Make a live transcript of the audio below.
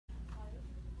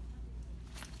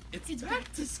It's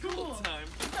back to school time.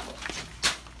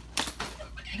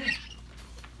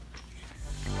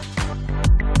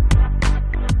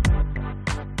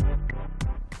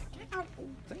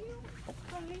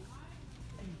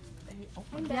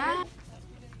 Yeah.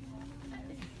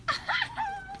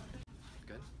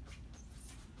 Good.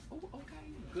 Oh,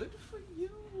 okay. Good for you.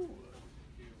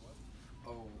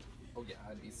 Oh yeah,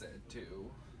 I'd be sad too.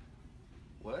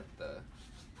 What the?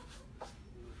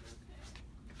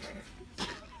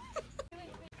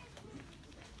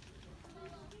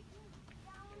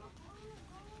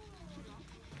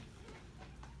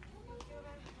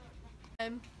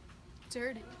 I'm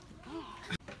dirty.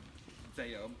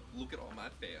 Damn, look at all my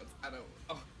fans. I don't.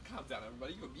 Oh, calm down,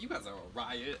 everybody. You guys are a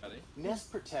riot.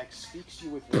 Nest Protect speaks to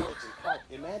you with words and help.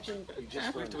 Imagine you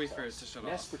just We have to wait for it to shut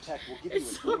Nest off. Protect will give you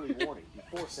an early warning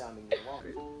before sounding the alarm.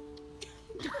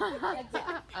 Exit.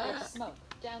 There's smoke.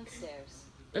 Downstairs.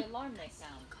 The alarm may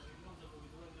sound.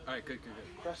 Alright, good.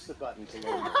 Press the button to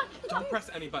lower your Don't press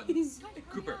any buttons.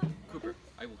 Cooper,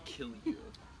 I will kill you.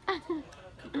 Cooper,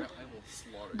 I will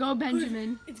slaughter you. Go,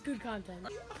 Benjamin. It's good content.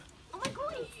 Oh my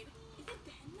god.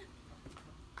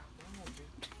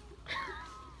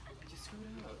 I just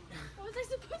screwed up. What was I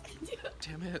supposed to do?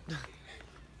 Damn it.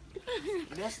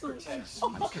 Nest Protect.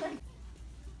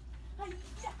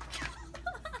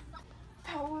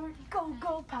 Power,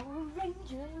 go, Power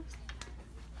Rangers.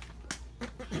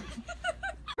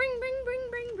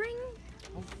 Bring.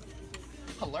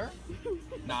 Hello?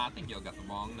 Nah, I think y'all got the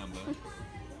wrong number.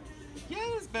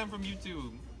 Yeah, it's Ben from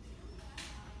YouTube.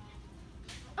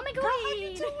 Oh my Girl, god. how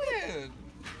you doing?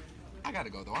 I gotta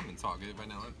go though. I'm in Target right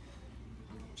now.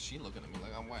 She looking at me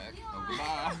like I'm whack. Oh,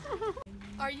 goodbye.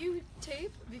 Are you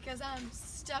tape? Because I'm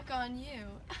stuck on you.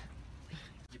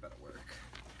 You better work.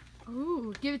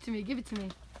 Ooh, give it to me.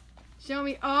 Show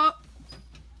me. Oh,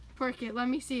 pork it. Let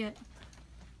me see it.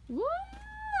 Woo!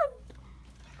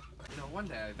 You know, one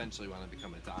day I eventually want to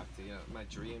become a doctor. You know, my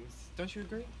dreams. Don't you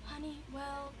agree? Honey,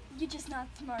 well, you're just not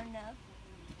smart enough.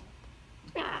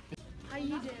 How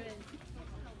you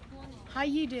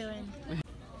doing?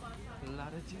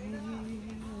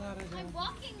 I'm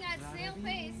walking at snail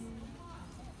pace.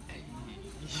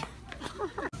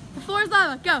 The floor is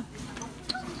lava. Go.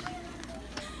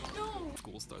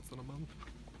 School starts in a month.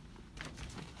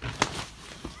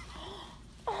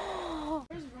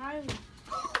 Where's Riley?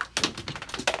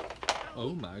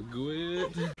 Oh my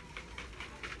god.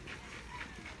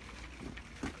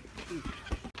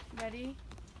 Ready,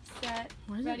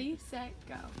 set,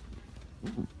 go.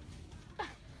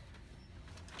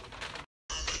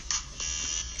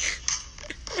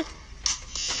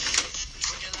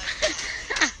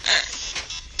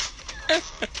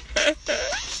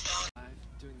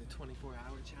 Doing the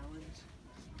 24-hour challenge.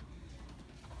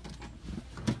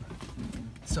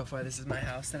 So far, this is my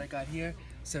house that I got here.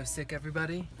 So sick,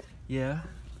 everybody. Yeah.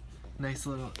 Nice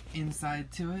little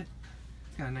inside to it.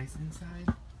 It's got a nice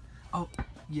inside. Oh,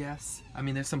 yes. I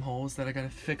mean, there's some holes that I gotta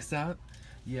fix up.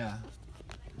 Yeah.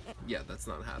 Yeah, that's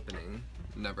not happening.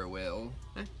 Never will.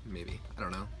 Maybe. I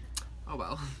don't know. Oh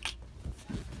well.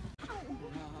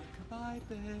 Rock-a-bye,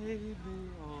 baby,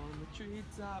 on the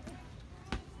treetop.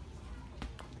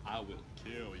 I will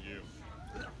kill you.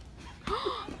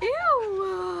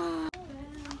 Ew.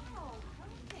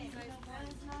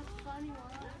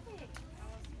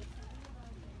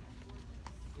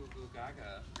 Goo goo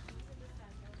gaga.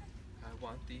 I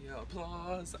want the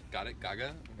applause. Got it,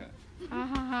 Gaga? Okay. Ha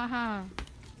ha ha ha.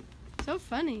 So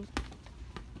funny.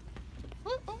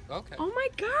 Okay. Oh my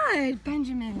god,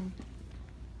 Benjamin.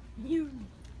 You.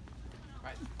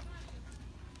 Right.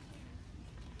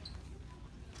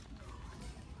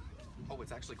 Oh,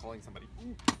 it's actually calling somebody.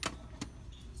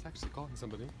 It's actually calling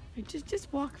somebody.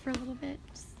 Just walk for a little bit.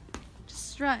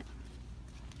 Just strut.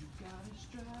 You gotta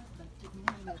strut like you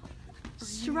mean it.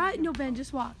 Strut. No, Ben,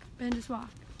 just walk. Ben, just walk.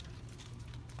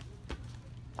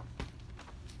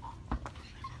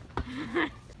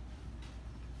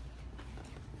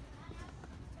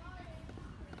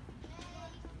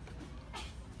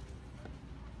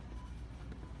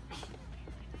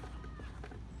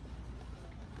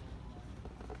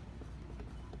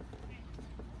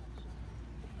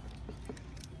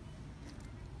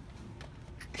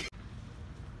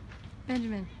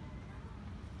 Benjamin.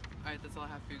 Alright, that's all I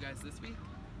have for you guys this week.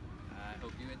 I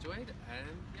hope you enjoyed,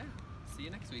 and yeah, see you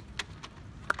next week.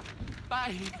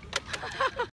 Bye!